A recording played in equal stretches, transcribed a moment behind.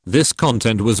This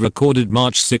content was recorded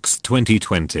March 6,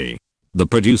 2020. The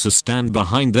producers stand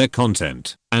behind their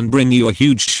content and bring you a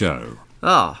huge show.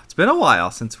 Oh, it's been a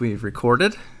while since we've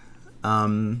recorded.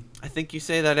 I think you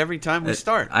say that every time we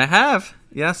start. I have,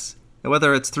 yes.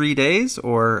 Whether it's 3 days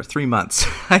or 3 months,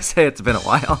 I say it's been a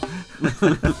while.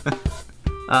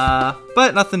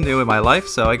 But nothing new in my life,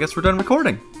 so I guess we're done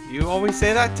recording. You always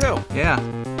say that too. Yeah.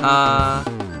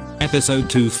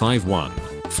 Episode 251,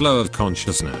 Flow of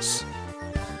Consciousness.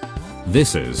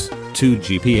 This is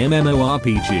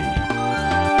 2GPMMORPG.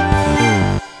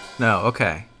 No,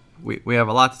 okay. We have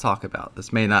a lot to talk about.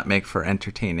 This may not make for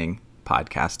entertaining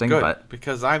podcasting, Good, but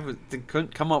because I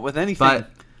couldn't come up with anything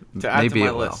to add to my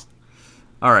list.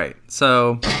 All right,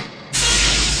 so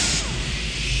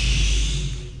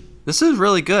this is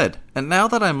really good. And now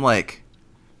that I'm like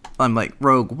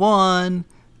Rogue One,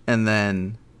 and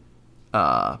then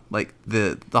like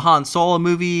the Han Solo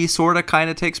movie sort of kind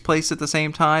of takes place at the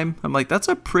same time. I'm like, that's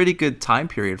a pretty good time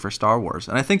period for Star Wars.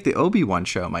 And I think the Obi-Wan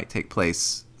show might take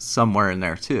place somewhere in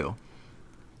there too.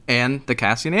 And the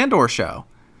Cassian Andor show.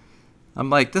 I'm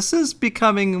like, this is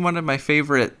becoming one of my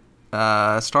favorite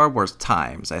Star Wars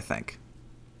times, I think.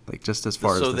 Like, just as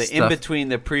far as the stuff, in between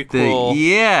the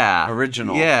prequel,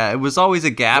 original. Yeah, it was always a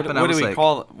gap. What do we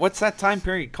call? What's that time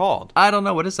period called? I don't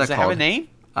know. What is that called? Does it have a name?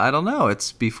 I don't know.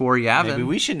 It's before Yavin. Maybe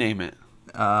we should name it.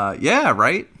 Yeah,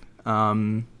 right.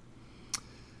 I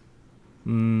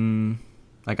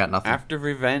got nothing. After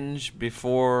Revenge,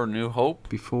 before New Hope.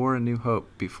 Before A New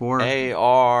Hope. Before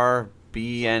ARBNH.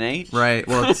 Right.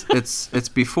 Well, it's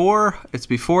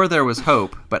before there was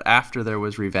hope, but after there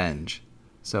was revenge.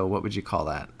 So what would you call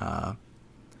that?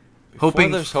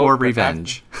 Hoping for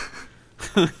revenge.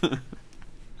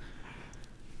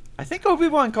 I think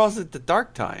Obi-Wan calls it the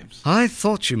Dark Times. I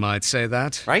thought you might say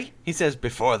that. Right? He says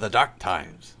before the Dark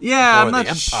Times. Yeah, I'm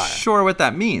not sure what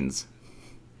that means.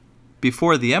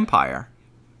 Before the Empire.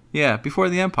 Yeah, before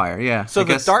the Empire, yeah. So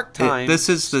the Dark Times this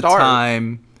is the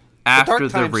time after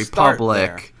the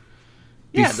Republic,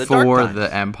 before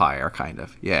the Empire, kind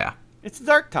of. Yeah. It's the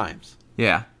Dark Times.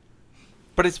 Yeah.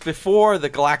 But it's before the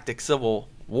Galactic Civil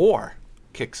War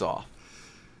kicks off.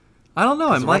 I don't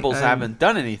know. The Rebels haven't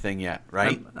done anything yet,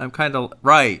 right? I'm kind of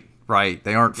right.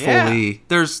 They aren't fully.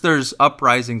 There's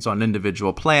uprisings on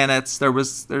individual planets.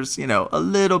 There's a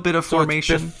little bit of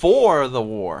formation it's before the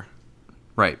war.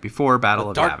 Right, before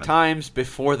Battle of Yavin. Dark Times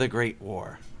before the Great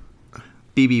War.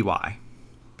 BBY,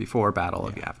 before Battle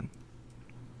of Yavin.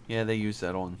 Yeah, they use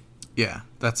that on. Yeah,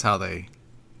 that's how they.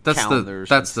 That's calendars.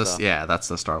 That's the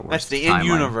Star Wars. That's the timeline.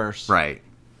 in-universe. Right.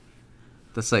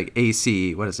 That's like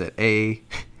AC. What is it?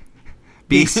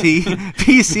 BC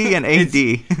and AD.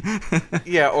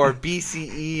 Yeah, or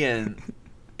BCE and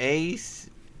ACE,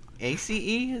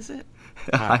 is it?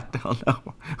 I don't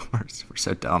know. We're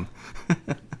so dumb.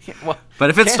 Yeah, well, but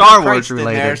if it's Star Wars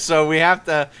related, there, so we have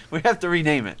to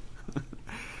rename it.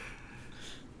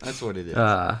 That's what it is.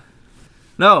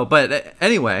 No, but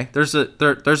anyway, there's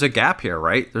a gap here,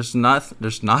 right? There's not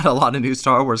a lot of new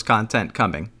Star Wars content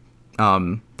coming.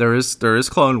 There is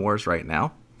Clone Wars right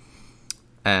now.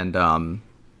 And then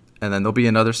there'll be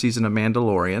another season of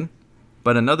Mandalorian,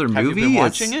 but another movie. Have you been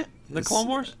watching it? The Clone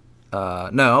Wars?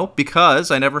 No,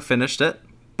 because I never finished it.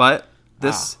 But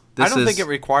this I don't think it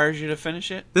requires you to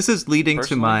finish it. This is leading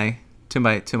personally. to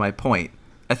my point.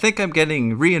 I think I'm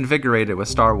getting reinvigorated with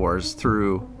Star Wars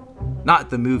through not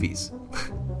the movies,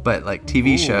 but like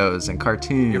TV shows and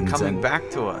cartoons. You're coming back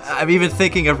to us. I'm even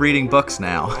thinking of reading books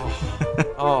now.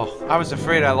 Oh, I was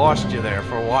afraid I lost you there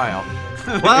for a while.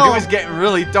 Well, it was getting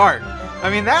really dark. I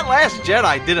mean, that Last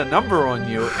Jedi did a number on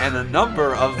you and a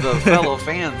number of the fellow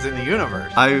fans in the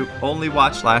universe. I only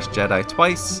watched Last Jedi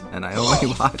twice, and I only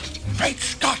watched Great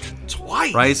Scott,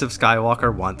 twice. Rise of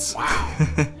Skywalker once. Wow.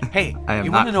 Hey, I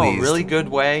you want to know a really good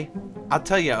way? I'll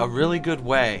tell you a really good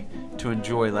way to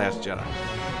enjoy Last Jedi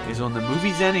is on the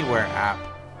Movies Anywhere app.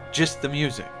 Just the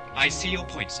music. I see your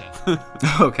point, sir.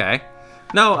 Okay.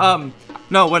 No,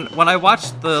 when I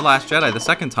watched The Last Jedi the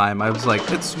second time, I was like,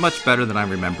 it's much better than I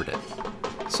remembered it.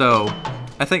 So,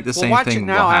 I think the same thing will happen. Watch it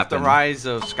now after Rise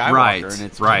of Skywalker. Right, and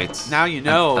it's right. Now you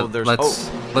know there's hope.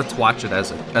 Let's watch it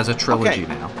as a trilogy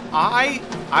now.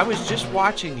 I was just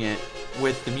watching it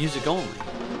with the music only.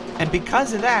 And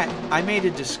because of that, I made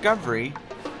a discovery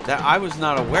that I was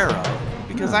not aware of.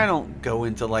 Because I don't go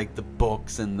into, like, the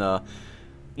books and the,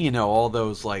 all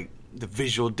those, like, the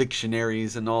visual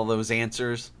dictionaries and all those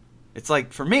answers. It's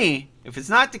like, for me, if it's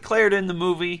not declared in the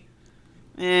movie,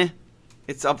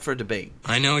 it's up for debate.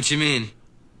 I know what you mean.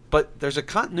 But there's a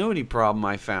continuity problem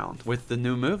I found with the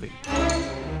new movie.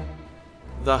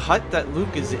 The hut that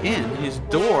Luke is in, his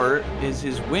door is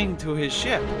his wing to his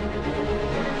ship.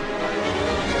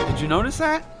 you notice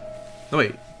that? Oh,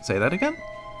 wait, say that again?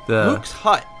 The Luke's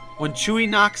hut, when Chewie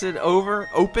knocks it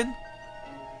open,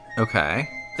 Okay.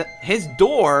 his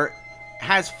door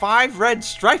has 5 red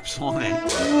stripes on it.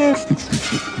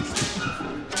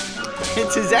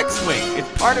 It's his X-Wing.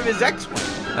 It's part of his X-Wing.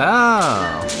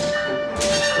 Oh.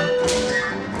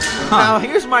 Now,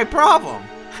 here's my problem.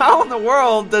 How in the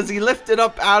world does he lift it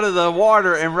up out of the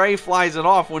water and Rey flies it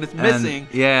off when it's missing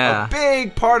a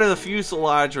big part of the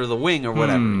fuselage or the wing or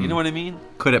whatever? You know what I mean?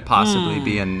 Could it possibly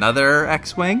be another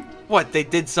X-Wing? What, they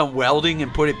did some welding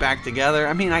and put it back together?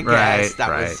 I mean, I guess that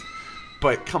was...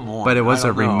 But come on. But it was I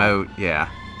a don't know. remote, yeah.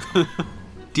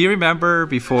 Do you remember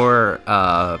before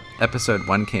Episode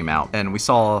 1 came out and we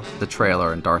saw the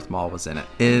trailer and Darth Maul was in it?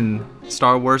 In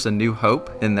Star Wars A New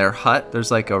Hope, in their hut, there's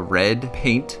like a red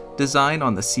paint design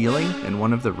on the ceiling in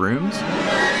one of the rooms.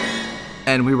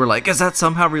 And we were like, is that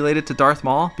somehow related to Darth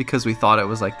Maul? Because we thought it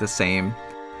was like the same.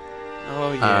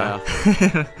 Oh,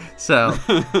 yeah. So,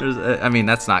 I mean,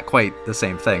 that's not quite the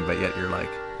same thing, but yet you're like,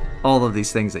 all of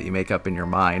these things that you make up in your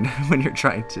mind when you're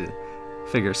trying to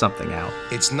figure something out.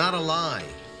 It's not a lie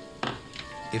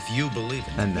if you believe it.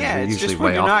 And then Yeah, you're it's usually just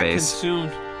when way you're off not base.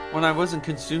 consumed. When I wasn't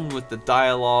consumed with the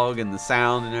dialogue and the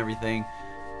sound and everything,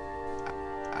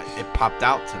 it popped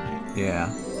out to me.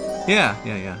 Yeah.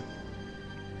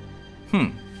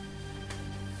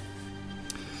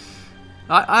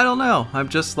 I don't know. I'm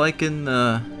just liking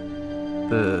the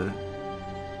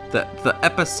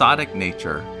episodic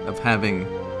nature of having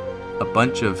a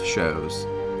bunch of shows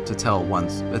to tell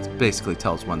it basically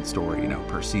tells one story,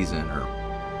 per season or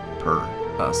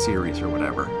per series or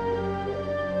whatever.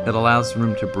 It allows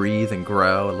room to breathe and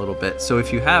grow a little bit. So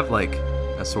if you have like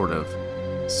a sort of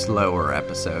slower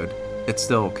episode, it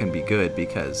still can be good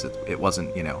because it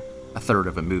wasn't, a third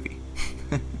of a movie.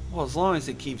 Well, as long as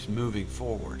it keeps moving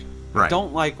forward. Right. I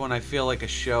don't like when I feel like a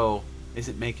show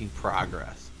isn't making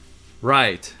progress.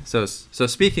 Right. So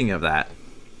speaking of that,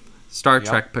 Star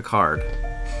Trek Picard.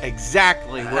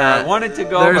 Exactly where I wanted to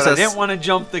go, but I didn't want to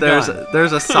jump the gun.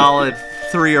 There's a solid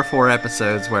 3 or 4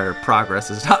 episodes where progress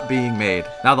is not being made.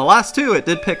 Now, the last 2, it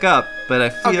did pick up, but I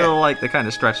feel like they kind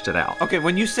of stretched it out. Okay,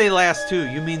 when you say last 2,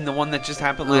 you mean the one that just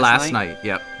happened last night? Last night,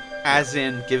 yep. As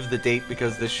in, give the date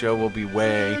because this show will be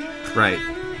way Right.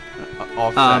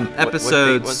 off. Episodes what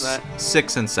date was that?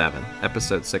 6 and 7.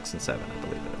 Episode 6 and 7, I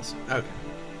believe it is. Okay.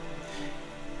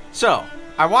 So,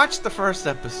 I watched the first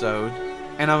episode,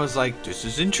 and I was like, this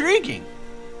is intriguing.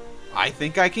 I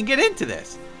think I can get into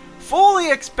this.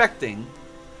 Fully expecting,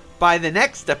 by the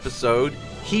next episode,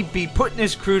 he'd be putting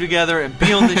his crew together and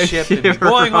be on the ship and be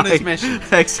going on his mission.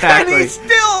 Exactly.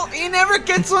 And he never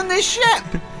gets on this ship.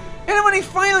 And then when he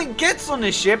finally gets on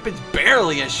this ship, it's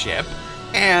barely a ship.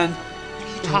 And What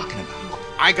are you talking about?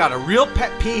 I got a real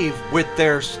pet peeve with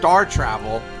their star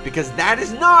travel because that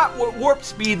is not what warp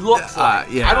speed looks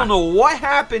like. Yeah. I don't know what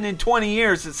happened in 20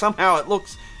 years that somehow it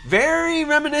looks very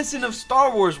reminiscent of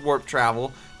Star Wars warp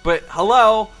travel. But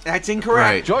hello, that's incorrect.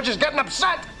 Right. George is getting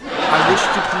upset. I wish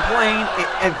to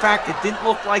complain. In fact, it didn't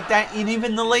look like that in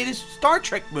even the latest Star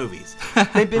Trek movies.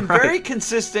 They've been very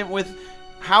consistent with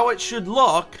how it should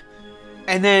look,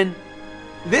 and then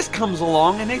this comes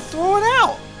along and they throw it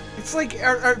out. It's like,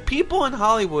 are people in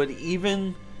Hollywood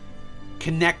even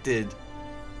connected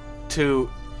to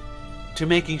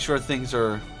making sure things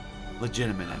are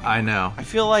legitimate anymore? I know. I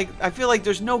feel like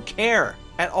there's no care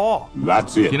at all.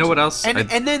 That's it. You know what else? And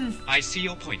then I see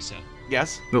your point, sir.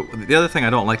 yes. The other thing I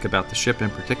don't like about the ship in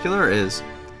particular is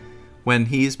when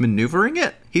he's maneuvering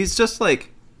it, he's just like,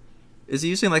 is he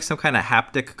using like some kind of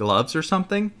haptic gloves or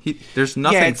something? There's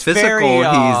nothing it's physical. very,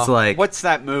 He's like, what's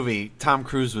that movie Tom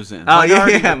Cruise was in? oh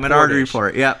Minority yeah, Minority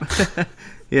Report-ish. Report. Yep.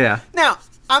 Yeah. Now,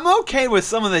 I'm okay with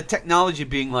some of the technology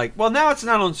being like, well, now it's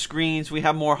not on screens. We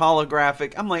have more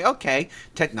holographic. I'm like, okay,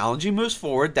 technology moves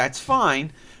forward. That's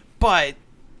fine. But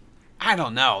I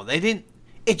don't know. They didn't.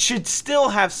 It should still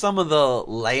have some of the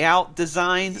layout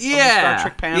design of the Star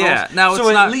Trek panels. Yeah. Now, so it's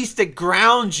at not, least it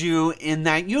grounds you in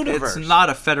that universe. it's not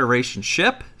a Federation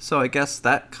ship, so I guess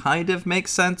that kind of makes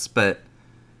sense, but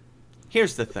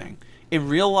Here's the thing. In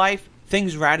real life,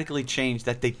 things radically change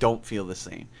that they don't feel the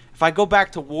same. If I go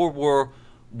back to World War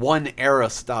I era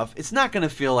stuff, it's not going to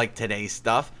feel like today's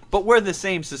stuff, but we're the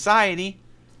same society.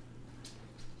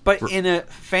 But in a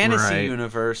fantasy Right.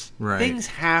 universe, Right. things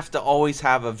have to always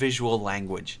have a visual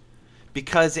language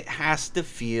because it has to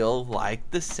feel like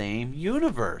the same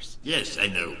universe. Yes, I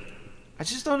know. I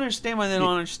just don't understand why they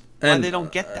don't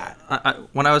And, get that.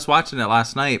 when I was watching it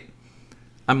last night,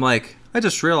 I'm like, I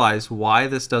just realized why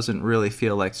this doesn't really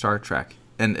feel like Star Trek.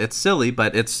 And it's silly,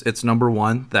 but it's number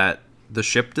one that the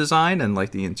ship design and like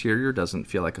the interior doesn't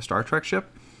feel like a Star Trek ship.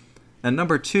 And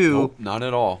number two, Nope, not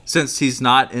at all. since he's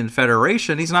not in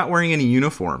Federation, he's not wearing any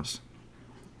uniforms.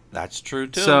 That's true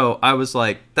too. So I was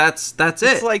like, that's it.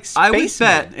 it's like I would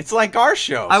Spaceman. bet. It's like our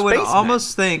show. I would Spaceman.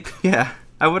 almost think, yeah.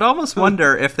 I would almost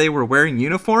wonder if they were wearing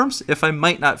uniforms, if I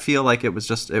might not feel like it was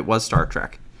Star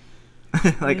Trek.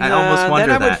 Like I almost wonder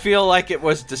then I that. would feel like it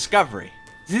was Discovery.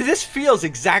 See, this feels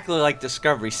exactly like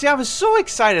Discovery. See, I was so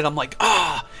excited. I'm like,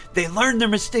 they learned their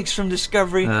mistakes from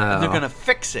Discovery, and they're Oh. gonna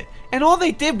fix it. And all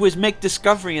they did was make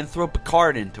Discovery and throw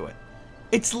Picard into it.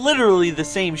 It's literally the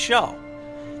same show.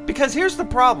 Because here's the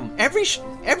problem: every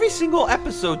single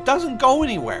episode doesn't go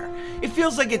anywhere. It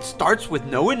feels like it starts with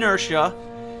no inertia,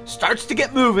 starts to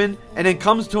get moving, and then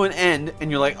comes to an end, and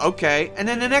you're like, okay. And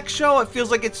then the next show, it feels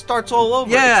like it starts all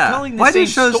over. Yeah. It's telling the Why same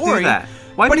do shows do story, that?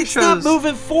 Why but do it's not shows-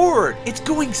 moving forward. It's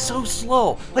going so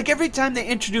slow. Like every time they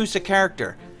introduce a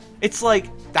character, it's like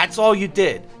that's all you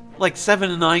did. Like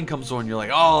 7 and 9 comes on, you're like,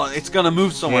 oh, it's gonna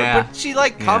move somewhere. Yeah. But she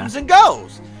like comes and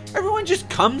goes. Everyone just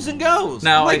comes and goes.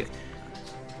 Now, like,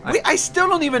 I still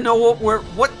don't even know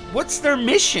what's their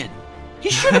mission. He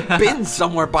should have been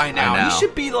somewhere by now. know. He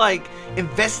should be like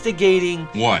investigating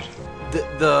What?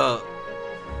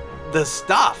 the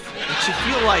stuff. It should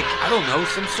feel like, I don't know,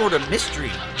 some sort of mystery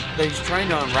that he's trying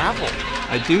to unravel.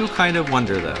 I do kind of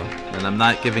wonder, though, and I'm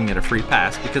not giving it a free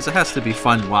pass because it has to be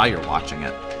fun while you're watching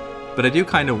it. But I do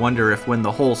kind of wonder if when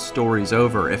the whole story's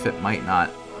over, if it might not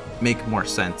make more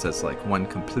sense as like one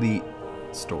complete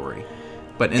story.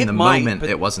 But in It the might, moment, but-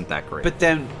 it wasn't that great. But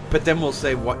then we'll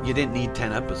say, what, you didn't need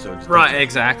 10 episodes. did right, you?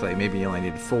 exactly. Maybe you only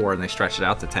needed 4 and they stretched it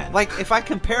out to 10. Like, if I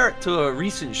compare it to a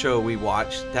recent show we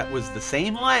watched that was the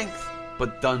same length,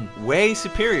 but done way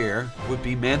superior, would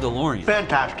be Mandalorian.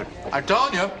 Fantastic. I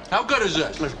told you. How good is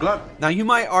this? It's good. Now, you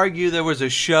might argue there was a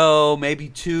show, maybe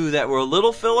 2, that were a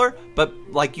little filler, but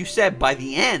like you said, by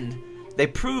the end, they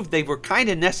proved they were kind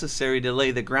of necessary to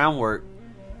lay the groundwork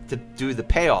to do the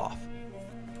payoff.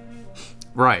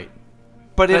 Right.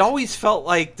 But it But- always felt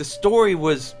like the story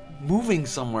was moving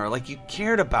somewhere, like you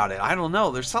cared about it. I don't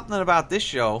know. There's something about this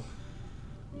show.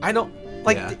 I don't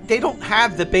like. Yeah. They don't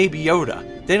have the Baby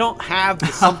Yoda. They don't have the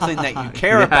something that you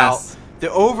care Yes. about.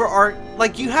 The overarch,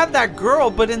 like you have that girl,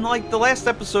 but in like the last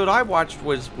episode I watched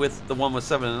was with the one with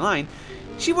 7 and 9.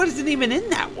 She wasn't even in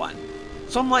that one.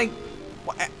 So I'm like,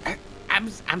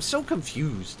 I'm so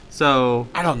confused. So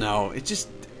I don't know. It just.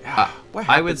 What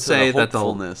I would happened to say the that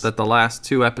hopefulness? the last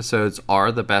 2 episodes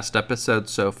are the best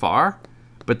episodes so far,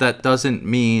 but that doesn't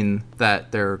mean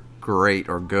that they're great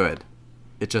or good.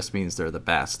 It just means they're the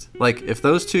best. Like if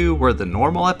those 2 were the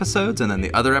normal episodes and then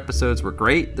the other episodes were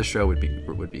great, the show would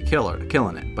be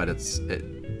killing it. But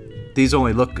these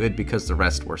only look good because the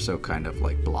rest were so kind of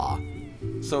like blah.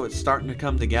 So it's starting to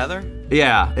come together.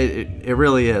 Yeah, it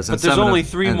really is. But there's only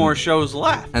 3 more shows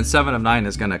left. And 7 of 9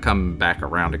 is going to come back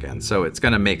around again, so it's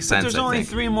going to make sense. There's I only think.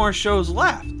 3 more shows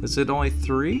left. Is it only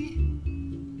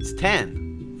 3? It's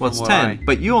 10. Well, it's 10,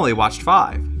 but you only watched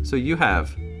 5, so you have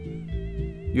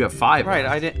 5. Right,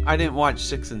 left. I didn't watch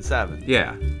 6 and 7.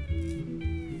 Yeah.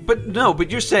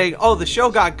 But you're saying, oh, the show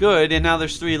got good, and now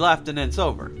there's 3 left, and then it's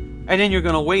over. And then you're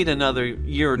gonna wait another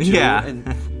year or 2, Yeah.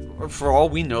 and for all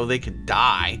we know, they could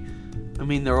die. I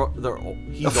mean,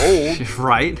 he's old.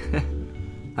 Right?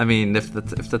 I mean, if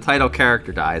the title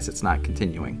character dies, it's not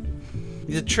continuing.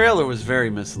 The trailer was very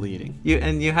misleading.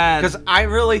 You had Because I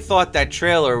really thought that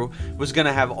trailer was going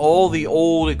to have all the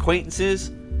old acquaintances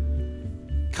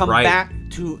come Right. back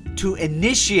to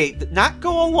initiate, not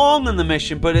go along on the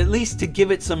mission, but at least to give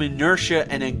it some inertia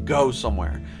and then go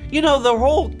somewhere. You know, the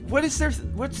whole, what's their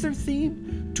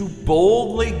theme? To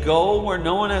boldly go where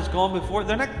no one has gone before.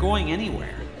 They're not going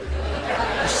anywhere.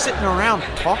 They're sitting around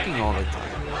talking all the time.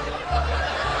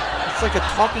 It's like a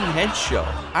talking head show.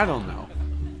 I don't know.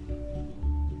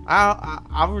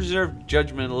 I'll reserve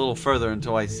judgment a little further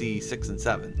until I see 6 and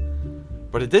 7.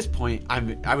 But at this point,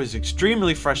 I was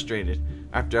extremely frustrated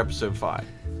after episode 5.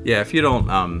 Yeah, if you don't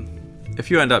if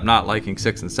you end up not liking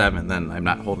 6 and 7, then I'm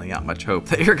not holding out much hope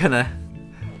that you're gonna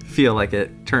feel like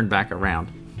it turned back around.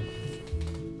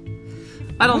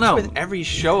 I don't know. What's with every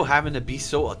show having to be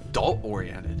so adult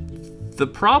oriented? The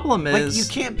problem Like is you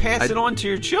can't pass it on to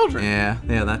your children. Yeah,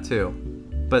 that too.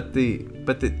 But the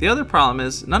other problem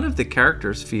is none of the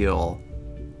characters feel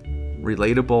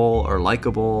relatable or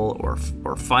likable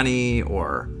or funny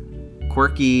or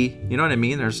quirky. You know what I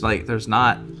mean? There's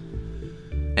not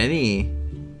any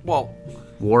Well,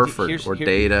 Worf or here's-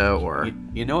 Data or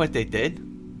you know what they did?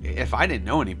 If I didn't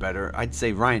know any better, I'd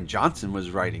say Ryan Johnson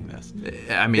was writing this.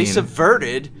 I mean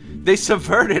They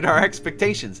subverted our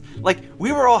expectations. Like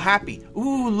we were all happy.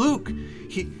 Ooh, Luke,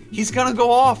 he's gonna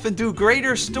go off and do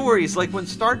greater stories. Like when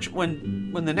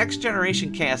when the Next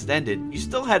Generation cast ended, you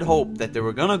still had hope that they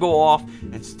were gonna go off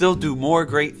and still do more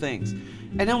great things.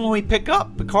 And then when we pick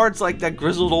up, Picard's like that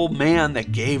grizzled old man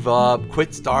that gave up, quit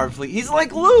Starfleet. He's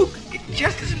like Luke. It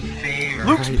just isn't fair.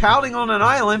 Luke's pouting on an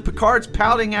island. Picard's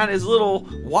pouting at his little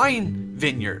wine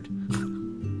vineyard.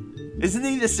 Isn't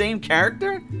he the same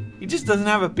character? He just doesn't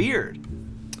have a beard.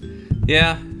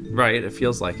 Yeah, right. It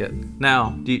feels like it.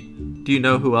 Now, do you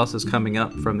know who else is coming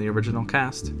up from the original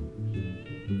cast?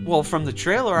 Well, from the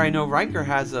trailer, I know Riker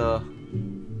has a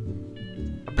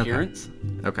appearance.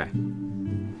 Okay.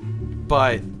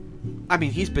 But, I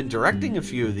mean, he's been directing a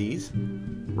few of these.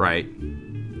 Right.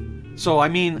 So, I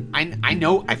mean, I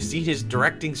know I've seen his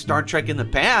directing Star Trek in the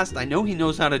past. I know he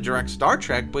knows how to direct Star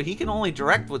Trek, but he can only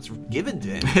direct what's given to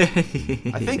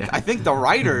him. I think the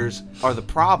writers are the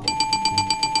problem.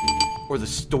 Or the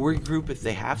story group, if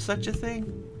they have such a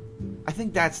thing. I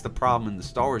think that's the problem in the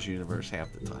Star Wars universe half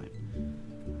the time.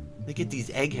 They get these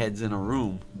eggheads in a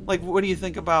room. Like, what do you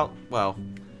think about, well,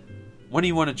 when do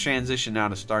you want to transition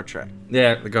out of Star Trek?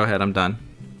 Yeah, go ahead. I'm done.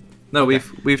 No, Okay.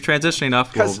 we've transitioned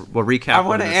enough. We'll recap I when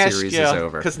want the to ask series you, is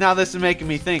over. because now this is making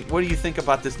me think, what do you think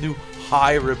about this new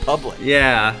High Republic?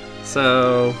 Yeah,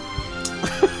 so...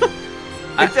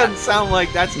 It doesn't sound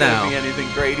like that's going to No. be anything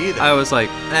great either. I was like,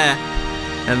 eh.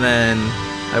 And then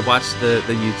I watched the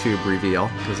YouTube reveal,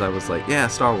 because I was like, yeah,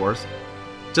 Star Wars.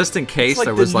 Just in case like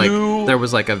there the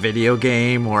was like a video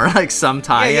game or like some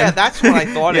tie-in. yeah, that's what I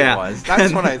thought Yeah. it was.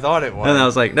 That's what I thought it was. And I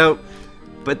was like, nope.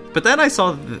 But then I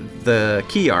saw the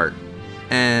key art,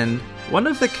 and one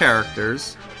of the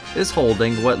characters is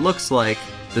holding what looks like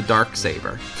the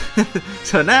Darksaber.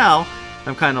 So now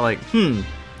I'm kind of like,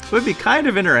 it would be kind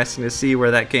of interesting to see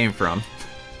where that came from.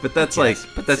 But that's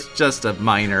that's just a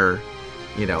minor,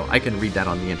 I can read that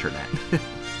on the internet.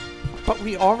 But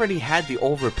we already had the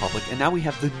Old Republic, and now we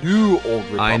have the new Old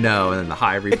Republic. I know, and then the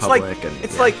High Republic.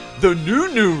 It's like the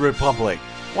new Republic.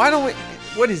 Why don't we...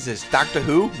 What is this, Doctor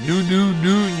Who?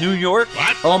 New York?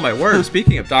 What? Oh my word!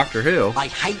 Speaking of Doctor Who, I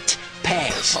hate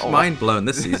pears. mind blown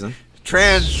this season.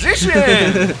 Transition!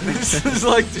 This is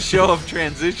like the show of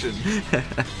transition.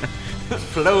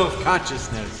 Flow of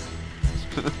consciousness.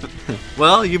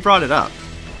 Well, you brought it up.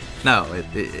 No,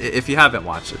 if you haven't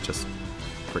watched it, just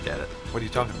forget it. What are you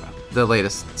talking about? The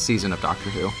latest season of Doctor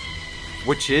Who.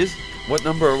 Which is? What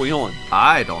number are we on?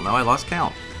 I don't know. I lost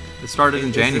count. It started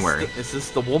in January. Is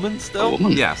this the woman still?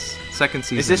 Yes, second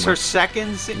season. Is this her with-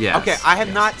 second season? Yes, Okay, I have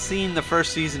yes. not seen the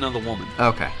first season of The Woman.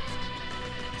 Okay,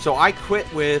 So I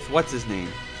quit with, what's his name?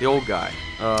 The old guy.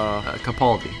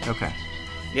 Capaldi. Okay,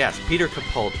 Yes, Peter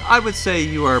Capaldi. I would say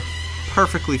you are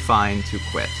perfectly fine to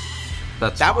quit.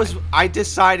 I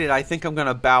decided I think I'm going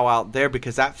to bow out there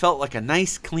because that felt like a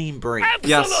nice clean break.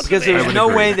 Yes, Because I there's would no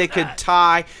agree. way they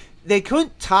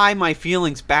couldn't tie my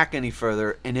feelings back any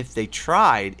further, and if they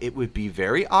tried, it would be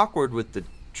very awkward with the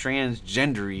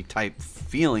transgendery type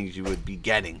feelings you would be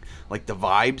getting, like the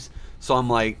vibes. So I'm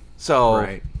like,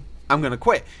 Right. I'm going to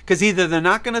quit. Because either they're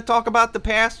not going to talk about the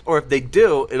past, or if they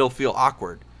do, it'll feel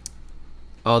awkward.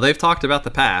 Oh, they've talked about the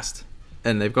past,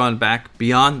 and they've gone back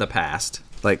beyond the past,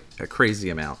 like a crazy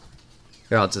amount.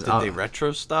 Here, Did they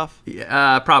retro stuff?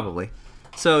 Yeah, probably.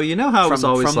 So you know how it was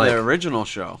always from like the original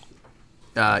show.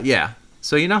 yeah.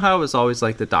 So you know how it was always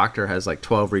like the Doctor has like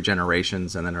 12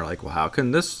 regenerations, and then they're like, well, how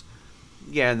can this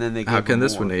Yeah, and then they how give can them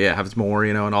this more. one have more,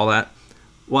 and all that.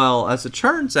 Well, as it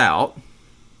turns out,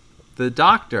 the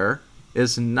Doctor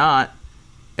is not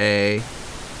a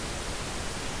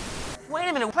Wait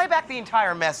a minute, play back the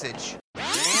entire message.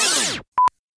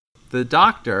 the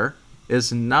Doctor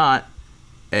is not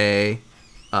a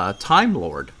Time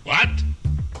Lord. What?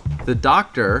 The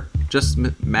Doctor just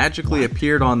magically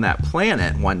appeared on that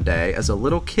planet one day as a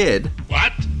little kid,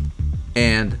 What?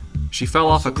 and she fell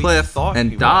off a we cliff thought he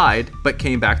and was. died, but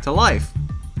came back to life.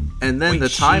 And then Wait, the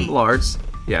Time she? Lords,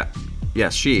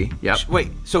 yes, she, yep, Wait,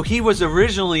 so he was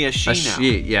originally a she a now.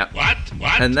 she, yep. What?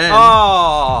 What? And then,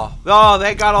 Oh,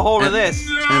 they got a hold of And- this.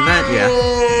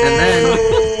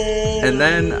 and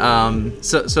then,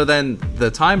 so then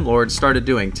the Time Lord started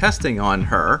doing testing on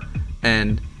her,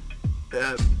 and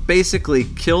basically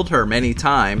killed her many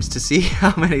times to see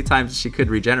how many times she could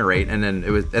regenerate, and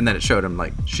then it showed him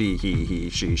like she, he,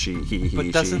 she, he,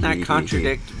 But doesn't she, that he,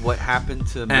 contradict what happened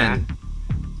to Matt? And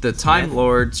the Time Smith?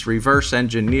 Lords reverse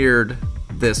engineered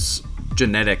this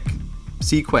genetic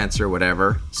sequence or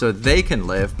whatever so they can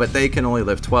live, but they can only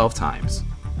live 12 times.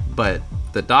 But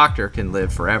the Doctor can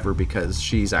live forever because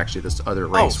she's actually this other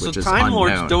race, so which is Time unknown.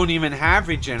 Lords don't even have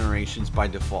regenerations by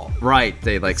default. Right,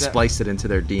 they like Is that- spliced it into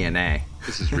their DNA.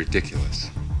 This is ridiculous.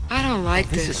 I don't like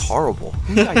This this. is horrible.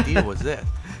 Whose idea was this?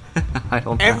 I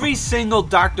don't know. Every single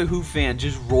Doctor Who fan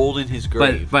just rolled in his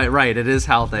grave. But right, it is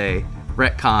how they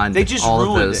retconned They just all of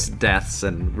ruined those it. deaths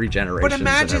and regenerations. But and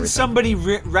imagine everything. somebody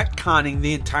retconning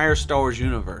the entire Star Wars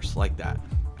universe like that.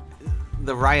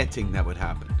 The rioting that would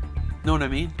happen. Know what I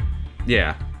mean?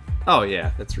 Yeah. Oh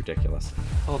yeah, that's ridiculous.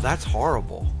 Oh, that's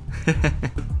horrible.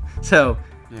 So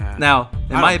Yeah. now,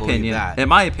 in I my don't believe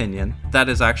opinion, that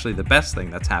is actually the best thing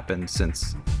that's happened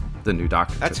since the new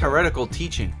Doctor. That's took over. heretical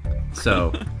teaching.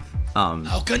 So,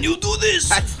 How can you do this?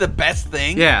 That's the best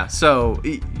thing. yeah. So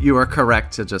you are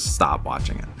correct to just stop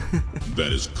watching it.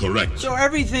 That is correct. So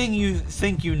everything you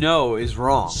think you know is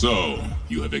wrong. So,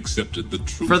 you have accepted the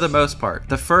truth. For the most part,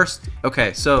 the first.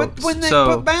 Okay, so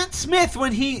But Matt Smith,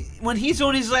 when he's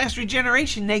on his last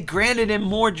regeneration, they granted him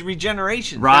more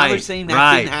regeneration. right, Now they're saying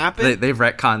that didn't happen. They've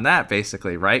retconned that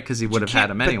basically, right? Because he would have had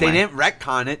him anyway. But they didn't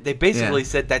retcon it. They basically Yeah.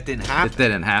 said that didn't happen. It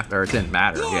didn't happen, or it didn't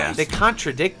matter. Yeah. They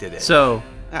contradicted it. So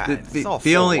it's all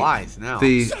full of lies now.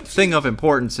 the thing of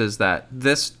importance is that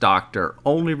this Doctor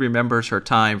only remembers her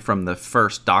time from the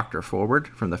first Doctor forward,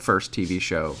 from the first TV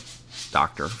show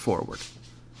Doctor forward.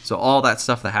 So all that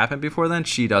stuff that happened before then,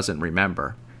 she doesn't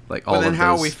remember. Like all But then of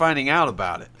how are those, we finding out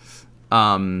about it?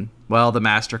 well, the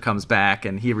Master comes back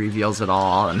and he reveals it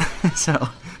all, and so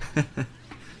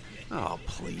Oh,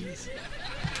 please.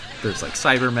 there's like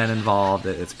Cybermen involved.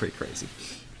 It's pretty crazy.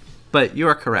 But you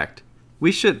are correct.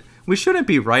 We shouldn't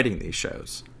be writing these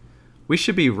shows. We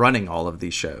should be running all of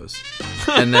these shows,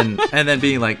 and then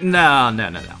being like, no.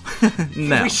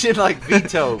 We should like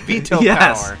veto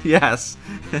Yes, power. yes.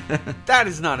 That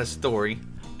is not a story.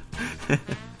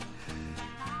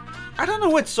 I don't know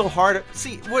what's so hard.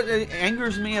 See, what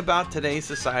angers me about today's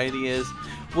society is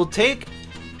we'll take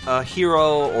a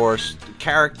hero or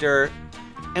character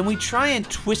and we try and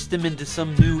twist them into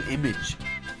some new image.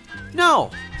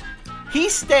 No. He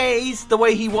stays the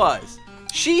way he was.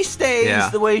 She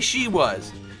stays the way she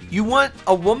was. You want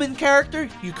a woman character?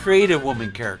 You create a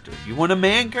woman character. You want a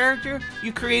man character?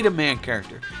 You create a man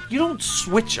character. You don't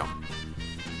switch them.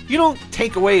 You don't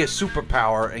take away a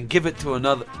superpower and give it to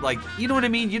another. Like, you know what I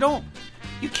mean?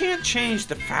 You can't change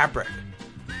the fabric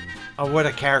of what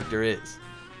a character is.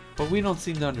 But we don't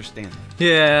seem to understand that.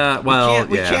 Yeah, well,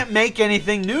 We can't make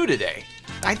anything new today.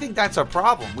 I think that's our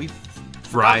problem. We've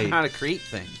forgotten how to create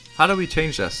things. How do we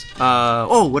change this?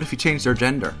 What if you change their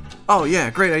gender? Oh yeah,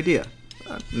 great idea.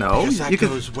 No, Because that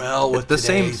goes well with the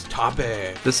today's same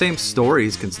topic. the same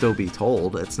stories can still be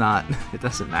told. It's not. It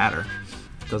doesn't matter.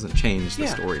 It doesn't change the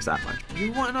Yeah. stories that much.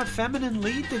 You want a feminine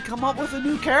lead to come up with a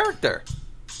new character.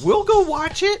 We'll go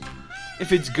watch it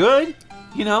if it's good,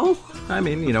 you know? I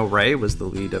mean, Rey was the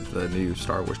lead of the new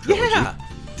Star Wars trilogy. Yeah.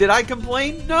 Did I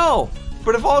complain? No.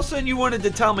 But if all of a sudden you wanted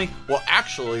to tell me, well,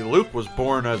 actually, Luke was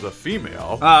born as a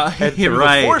female, and you're through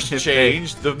right. the Force If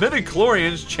change, the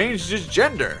midichlorians changed his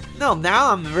gender. No,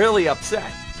 now I'm really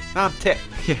upset. Now I'm ticked.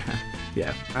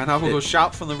 Yeah. And I will go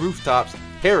shout from the rooftops,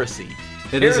 heresy.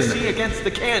 It is Heresy against the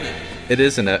canon. It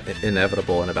is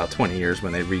inevitable in about 20 years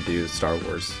when they redo Star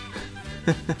Wars.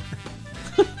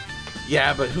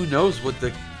 Yeah, but who knows what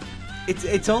the...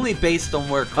 It's only based on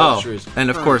where culture is. and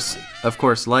of currently.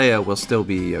 course, Leia will still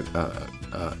be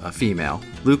a female.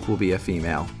 Luke will be a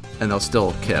female, and they'll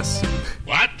still kiss.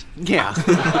 What? Yeah.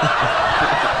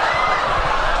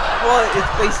 Well,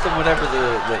 it's based on whatever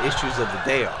the issues of the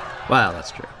day are. Wow,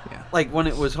 that's true. Yeah. Like when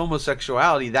it was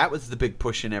homosexuality, that was the big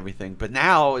push and everything. But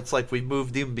now it's like we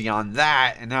moved even beyond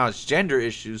that, and now it's gender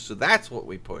issues, so that's what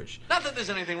we push. Not that there's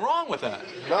anything wrong with that.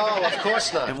 No, of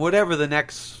course not. And whatever the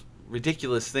next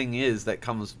ridiculous thing is that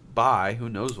comes by, who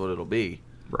knows what it'll be.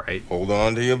 Right. Hold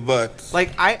on to your butts.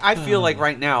 Like, I feel like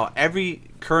right now, every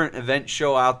current event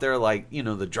show out there, like,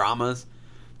 the dramas,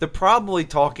 they're probably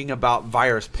talking about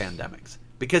virus pandemics.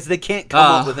 Because they can't come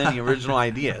up with any original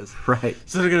ideas. Right.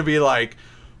 So they're going to be like,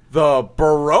 the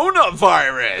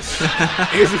coronavirus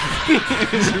is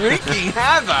wreaking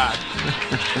havoc.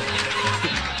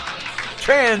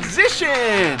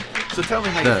 Transition. So tell me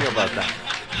how you feel about that.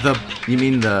 You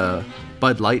mean the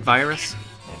Bud Light virus?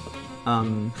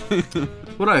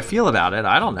 What do I feel about it?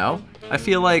 I don't know. I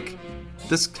feel like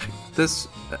this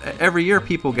every year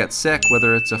people get sick,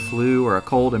 whether it's a flu or a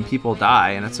cold, and people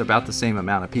die, and it's about the same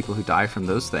amount of people who die from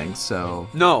those things. So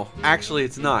No, actually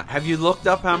it's not. Have you looked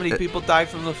up how many people die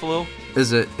from the flu?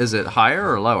 is it higher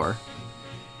or lower?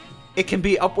 It can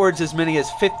be upwards as many as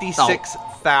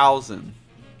 56,000.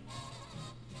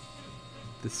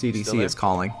 The Still CDC there? is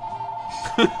calling.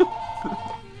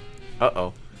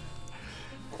 Uh-oh.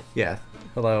 Yeah.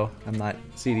 Hello. I'm not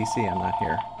CDC. I'm not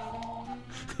here.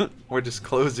 We're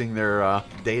disclosing their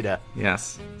data.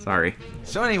 Yes. Sorry.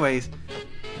 So anyways,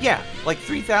 yeah, like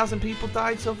 3,000 people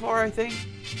died so far, I think.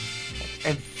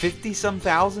 150-some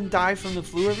thousand die from the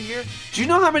flu every year. Do you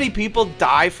know how many people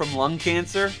die from lung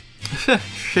cancer? You're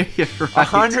right.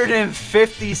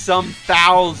 150-some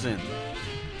thousand.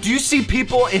 Do you see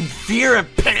people in fear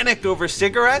and panic over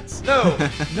cigarettes? No.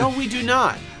 No, we do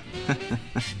not.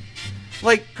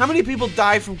 Like, how many people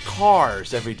die from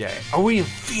cars every day? Are we in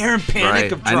fear and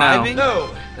panic of driving?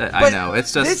 No. I know.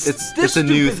 It's just it's a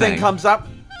new thing comes up,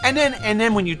 and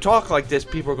then when you talk like this,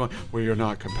 people are going, "Well, you're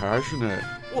not compassionate."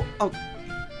 Well,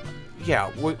 yeah,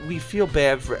 we feel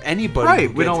bad for anybody. Right.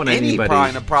 Who We don't gets want any anybody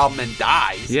kind of problem and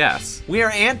dies. Yes. We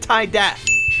are anti-death,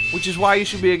 which is why you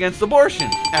should be against abortion.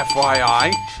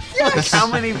 FYI. Yes. How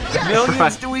many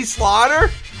millions do we slaughter?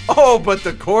 Oh, but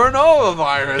the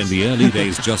coronavirus. In the early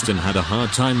days, Justin had a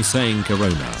hard time saying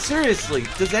corona. Seriously,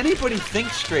 does anybody think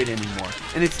straight anymore?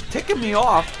 And it's ticking me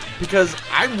off because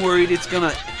I'm worried it's going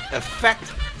to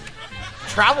affect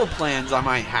travel plans I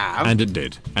might have. And it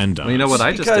did. And does. Well, you know what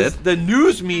I just because did? the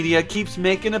news media keeps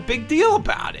making a big deal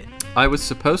about it. I was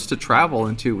supposed to travel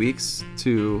in 2 weeks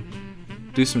to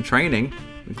do some training,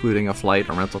 including a flight,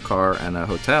 a rental car, and a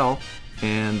hotel.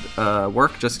 And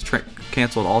work just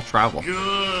canceled all travel.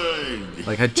 Good.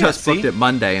 Like I just booked it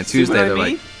Monday, and See Tuesday what I they're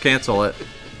mean? like, cancel it.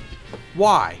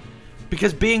 Why?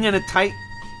 Because being in a tight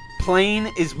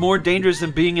plane is more dangerous than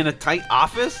being in a tight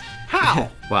office? How?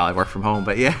 Well, I work from home,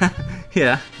 but yeah,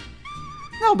 yeah.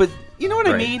 No, but you know what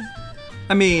I Right. mean?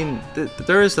 I mean,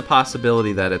 there is the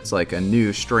possibility that it's like a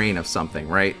new strain of something,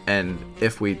 right? And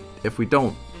if the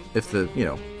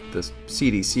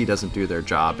CDC doesn't do their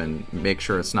job and make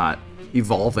sure it's not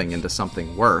evolving into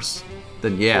something worse,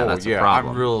 then that's a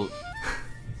problem.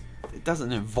 It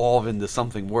doesn't evolve into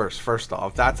something worse, first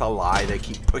off. That's a lie they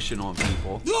keep pushing on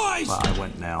people. Lies. Well, I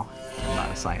wouldn't know. I'm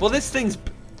not a scientist. Well, this thing's...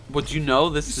 Would you know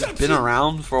this has been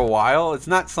around for a while? It's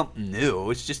not something new.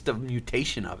 It's just a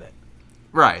mutation of it.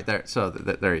 Right, there. So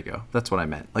there you go. That's what I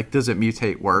meant. Like, does it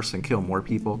mutate worse and kill more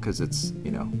people because it's,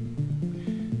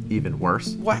 even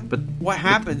worse? What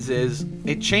happens is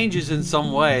it changes in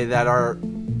some way that our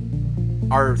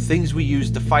things we use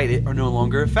to fight it are no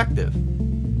longer effective.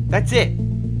 That's it.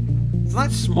 It's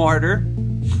not smarter.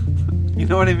 You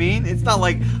know what I mean? It's not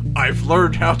like I've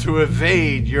learned how to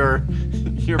evade your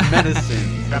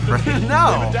medicine.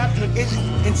 No.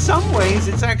 In some ways,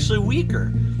 it's actually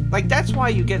weaker. Like, that's why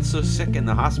you get so sick in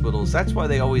the hospitals. That's why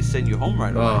they always send you home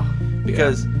right away.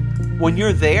 Because when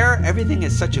you're there, everything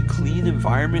is such a clean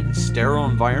environment and sterile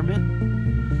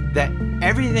environment that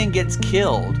everything gets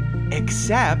killed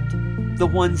except the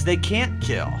ones they can't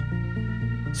kill.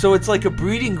 So it's like a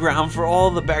breeding ground for all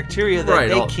the bacteria that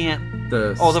they can't...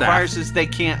 all the viruses they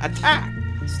can't attack.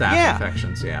 Staph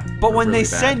infections, yeah. But when really they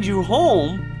bad. send you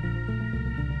home,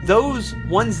 those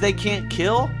ones they can't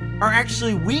kill are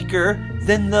actually weaker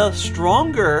than the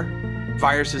stronger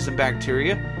viruses and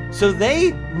bacteria. So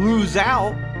they lose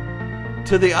out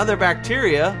to the other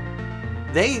bacteria.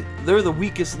 They're the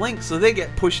weakest link, so they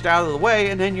get pushed out of the way,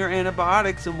 and then your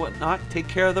antibiotics and whatnot take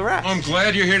care of the rest. I'm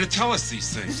glad you're here to tell us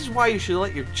these things. This is why you should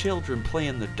let your children play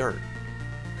in the dirt.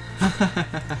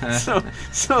 so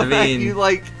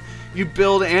that you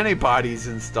build antibodies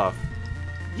and stuff.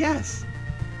 Yes.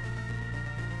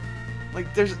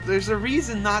 Like there's a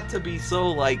reason not to be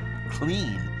so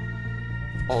clean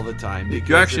all the time. Because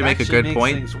you actually make a good makes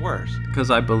point. Things worse.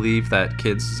 Because I believe that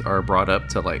kids are brought up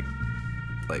to like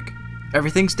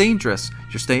everything's dangerous.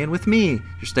 You're staying with me.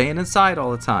 You're staying inside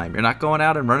all the time. You're not going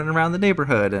out and running around the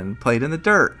neighborhood and playing in the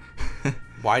dirt.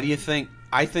 Why do you think?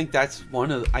 I think that's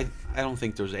one of. I don't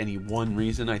think there's any one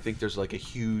reason. I think there's a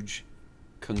huge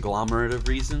conglomerate of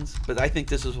reasons. But I think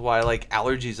this is why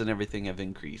allergies and everything have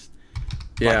increased.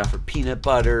 Yeah. For peanut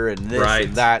butter and this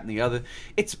and that and the other.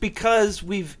 It's because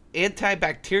we've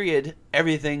antibacteriated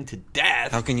everything to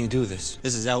death. How can you do this?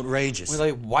 This is outrageous.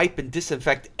 We wipe and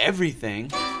disinfect everything.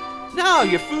 No,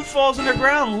 your food falls on the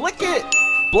ground. Lick it.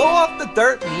 Blow off the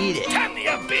dirt and eat it. Give me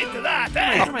a bit of that.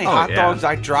 How many hot dogs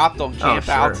I dropped on camp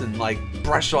outs and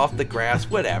brush off the grass,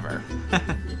 whatever.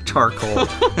 Charcoal.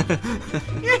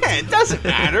 Yeah, it doesn't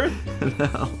matter.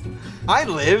 No. I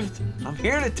lived. I'm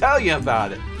here to tell you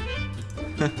about it.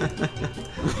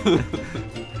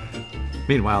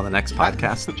 Meanwhile, the next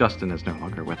podcast, Justin is no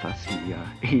longer with us.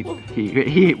 He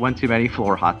ate one too many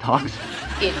floor hot dogs.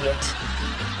 Idiot.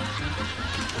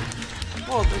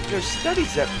 Well, there's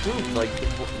studies that prove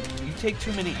you take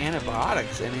too many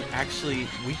antibiotics and it actually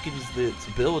weakens its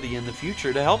ability in the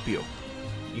future to help you.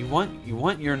 You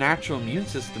want your natural immune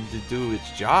system to do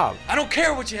its job. I don't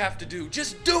care what you have to do.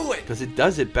 Just do it. Because it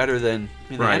does it better than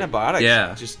the antibiotics.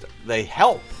 Yeah. Just they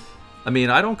help. I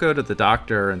mean, I don't go to the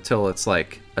doctor until it's a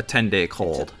 10-day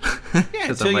cold. Yeah,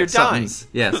 until you're dying.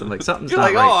 Yes, I'm something's You're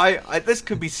not right. this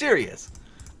could be serious.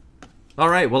 All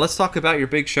right, well, let's talk about your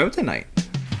big show tonight.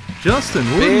 Justin,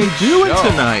 what Big are you doing show.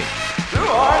 tonight? Who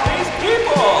are these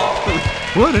people?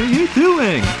 What are you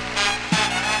doing?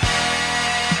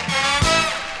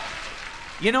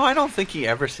 You know, I don't think he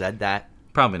ever said that.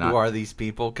 Probably not. Who are these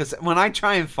people? Because when I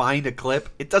try and find a clip,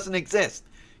 it doesn't exist.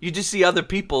 You just see other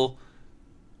people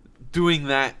doing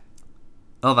that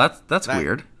Oh, that's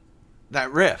weird.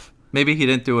 riff. Maybe he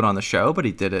didn't do it on the show, but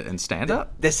he did it in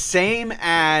stand-up? The same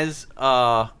as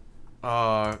Christopher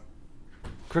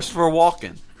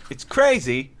Walken. It's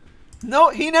crazy. No,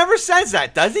 he never says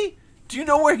that, does he? Do you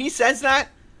know where he says that?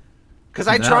 Because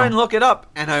I try and look it up,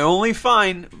 and I only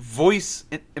find voice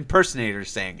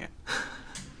impersonators saying it.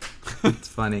 It's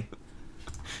funny.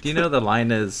 Do you know the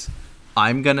line is,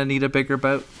 I'm gonna need a bigger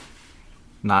boat?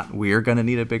 Not we're gonna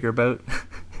need a bigger boat?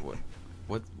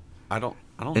 What? I don't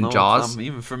In know Jaws? if I'm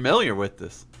even familiar with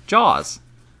this. Jaws.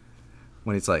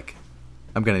 When he's like,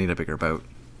 I'm gonna need a bigger boat.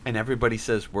 And everybody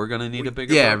says we're gonna need a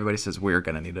bigger Yeah, boat? everybody says we're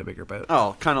gonna need a bigger boat.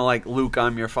 Oh, kind of like Luke,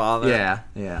 I'm your father. Yeah.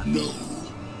 No.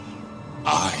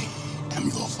 I am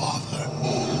your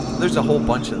father. There's a whole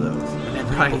bunch of those. And then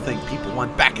people think people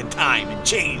went back in time and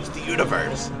changed the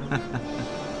universe.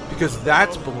 Because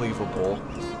that's believable.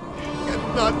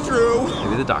 It's not true.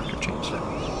 Maybe the doctor changed it.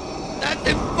 That's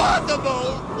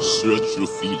impossible. Search your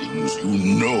feelings.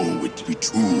 You know it to be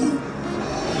true.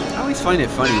 I always find it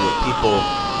funny what people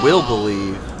will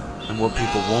believe and what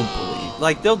people won't believe.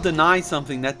 Like, they'll deny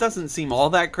something that doesn't seem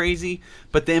all that crazy,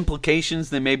 but the implications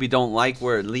they maybe don't like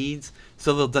where it leads,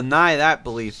 so they'll deny that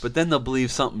belief, but then they'll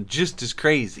believe something just as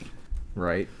crazy.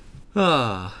 Right.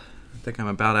 I think I'm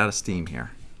about out of steam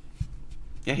here.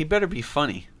 Yeah, he better be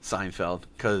funny, Seinfeld,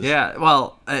 because Yeah,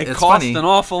 well, it it's cost funny. an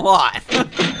awful lot.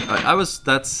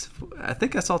 I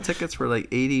think I saw tickets for like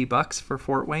 $80 for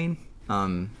Fort Wayne.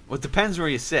 Well, it depends where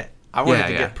you sit. I wanted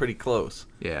to Yeah. get pretty close.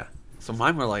 Yeah. So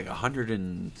mine were like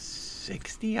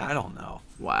 160? I don't know.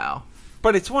 Wow.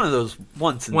 But it's one of those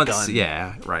once and done.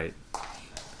 Yeah, right.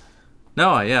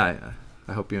 No, yeah,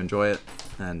 I hope you enjoy it,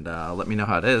 and let me know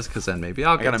how it is, because then maybe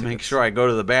I'll I get gotta make tickets. sure I go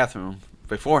to the bathroom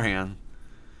beforehand.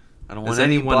 I don't want Is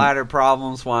any anyone- bladder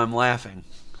problems while I'm laughing.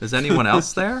 Is anyone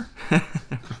else there?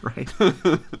 Right.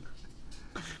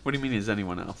 What do you mean, is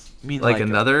anyone else? You mean Like a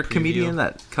another preview? comedian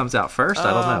that comes out first?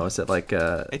 I don't know. Is it like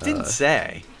It didn't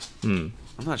say. Hmm.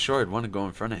 I'm not sure I'd want to go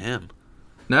in front of him.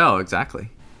 No, exactly.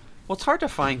 Well, it's hard to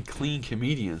find clean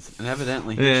comedians, and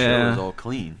evidently his Yeah. show is all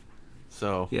clean.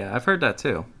 So Yeah, I've heard that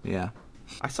too. Yeah.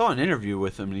 I saw an interview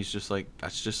with him, and he's just like,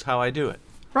 "That's just how I do it."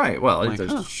 Right. Well, I'm it like,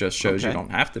 just shows you okay. don't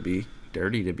have to be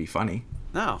dirty to be funny.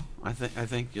 No, I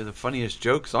think the funniest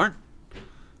jokes aren't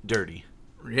dirty.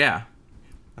 Yeah.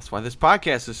 That's why this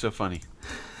podcast is so funny.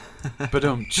 But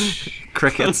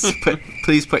Crickets.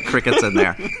 Please put crickets in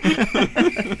there.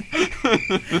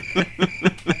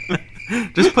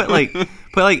 Just put like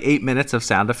 8 minutes of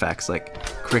sound effects, like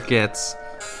crickets,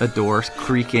 a door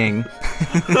creaking.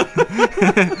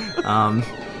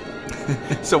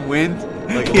 some wind,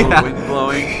 like a little wind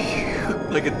blowing,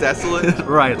 like a desolate.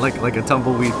 Right, like a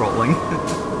tumbleweed rolling.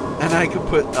 And I could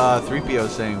put 3PO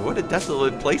saying, "What a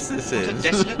desolate place this is." What a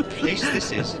desolate place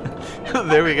this is.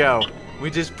 There we go. We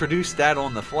just produced that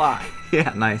on the fly.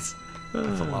 Yeah, nice.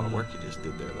 That's a lot of work you just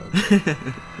did there, though.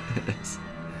 It is.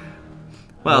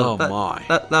 Well, Oh, my.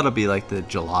 That'll be like the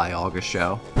July-August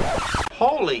show.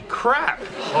 Holy crap.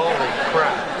 Holy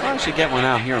crap. I should get one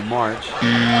out here in March.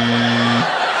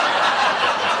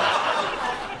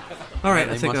 All right,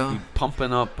 They I think must be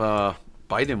pumping up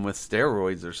Biden with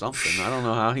steroids or something. I don't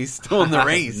know how he's still in the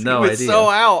race. No he was idea. so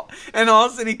out, and all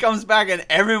of a sudden he comes back, and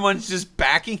everyone's just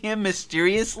backing him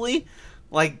mysteriously.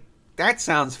 Like, that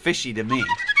sounds fishy to me.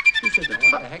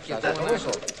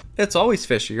 it's always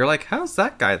fishy. You're like, how's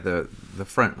that guy the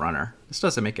front runner? This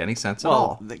doesn't make any sense at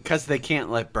all. Because they can't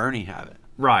let Bernie have it.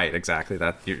 Right, exactly.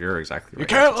 That you're exactly right. You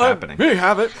can't That's let what's happening. me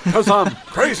have it because I'm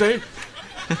crazy.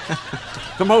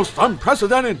 The most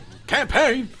unprecedented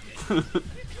campaign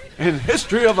in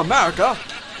history of America.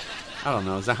 I don't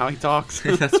know. Is that how he talks?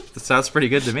 That sounds pretty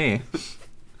good to me.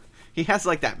 He has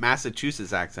like that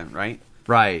Massachusetts accent, right?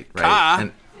 Right. Ka.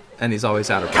 And he's always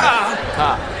out of breath.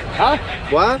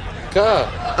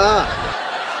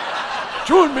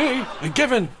 Join me in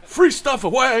giving free stuff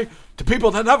away to people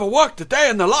that never worked a day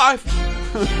in their life.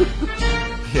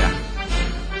 Yeah.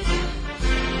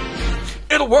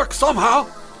 It'll work somehow.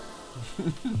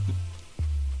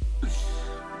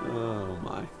 Oh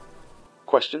my.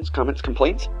 Questions, comments,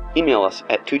 complaints? Email us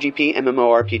at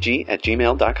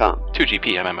 2gpmmorpg@gmail.com.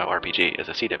 2GP MMORPG is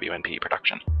a CWNP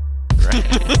production.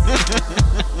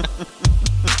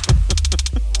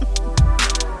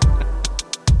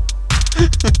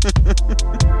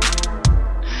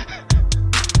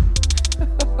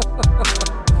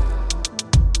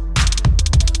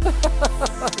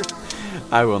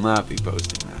 I will not be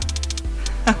posting that.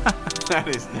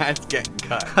 That's getting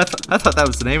cut. I thought that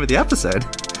was the name of the episode.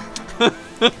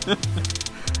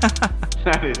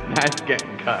 That's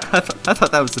getting cut. I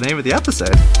thought that was the name of the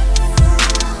episode.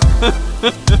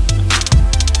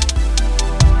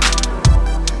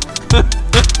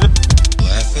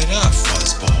 Laugh it up,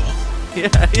 fuzzball. Yeah.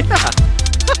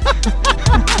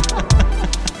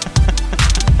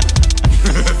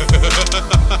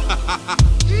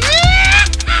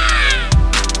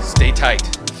 Stay tight.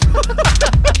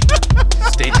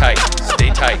 Stay tight. Stay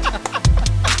tight.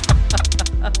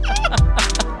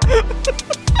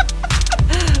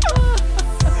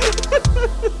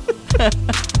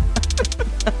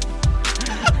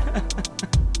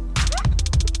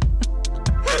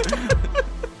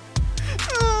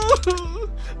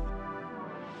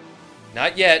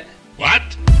 Not yet. What?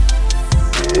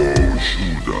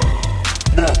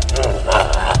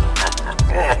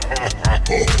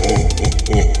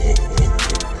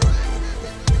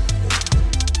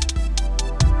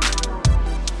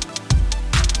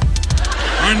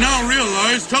 I now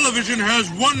realize television has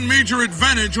one major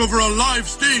advantage over a live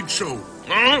stage show.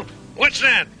 Oh? What's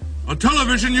that? A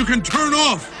television you can turn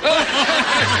off.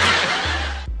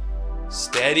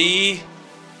 Steady.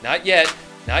 Not yet.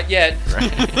 Not yet. What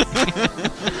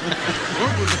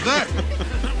was that?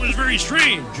 That was very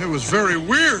strange. It was very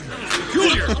weird.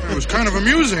 Peculiar. It was kind of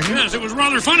amusing. Yes, it was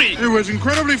rather funny. It was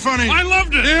incredibly funny. I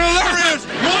loved it. Hilarious.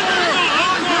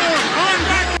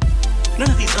 None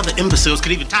of these other imbeciles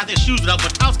could even tie their shoes without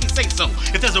Bartowski say so.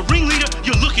 If there's a ringleader,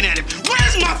 you're looking at him.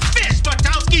 Where's my fish,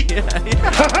 Bartowski?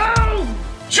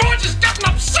 George is getting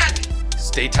upset.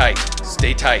 Stay tight.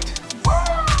 Stay tight.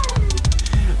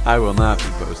 I will not be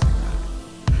posting that.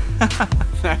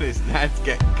 That's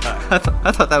getting cut.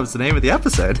 I thought that was the name of the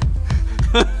episode.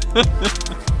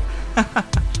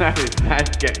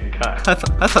 That's getting cut. I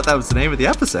thought that was the name of the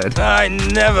episode. I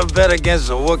never bet against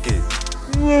a Wookiee.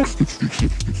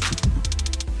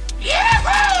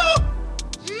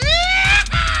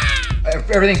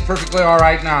 Everything's perfectly all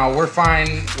right now. We're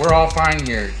fine. We're all fine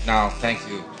here now. Thank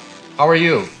you. How are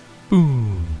you?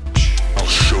 I'll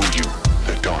show you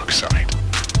the dark side.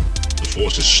 The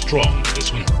Force is strong in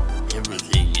this one.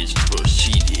 Everything is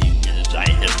proceeding as I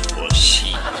have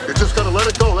foreseen. You just gotta let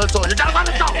it go, that's all. You gotta let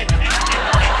it go!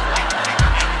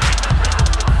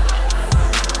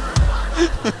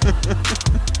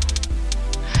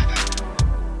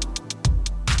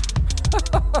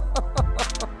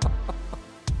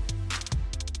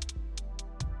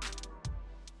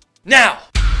 Now!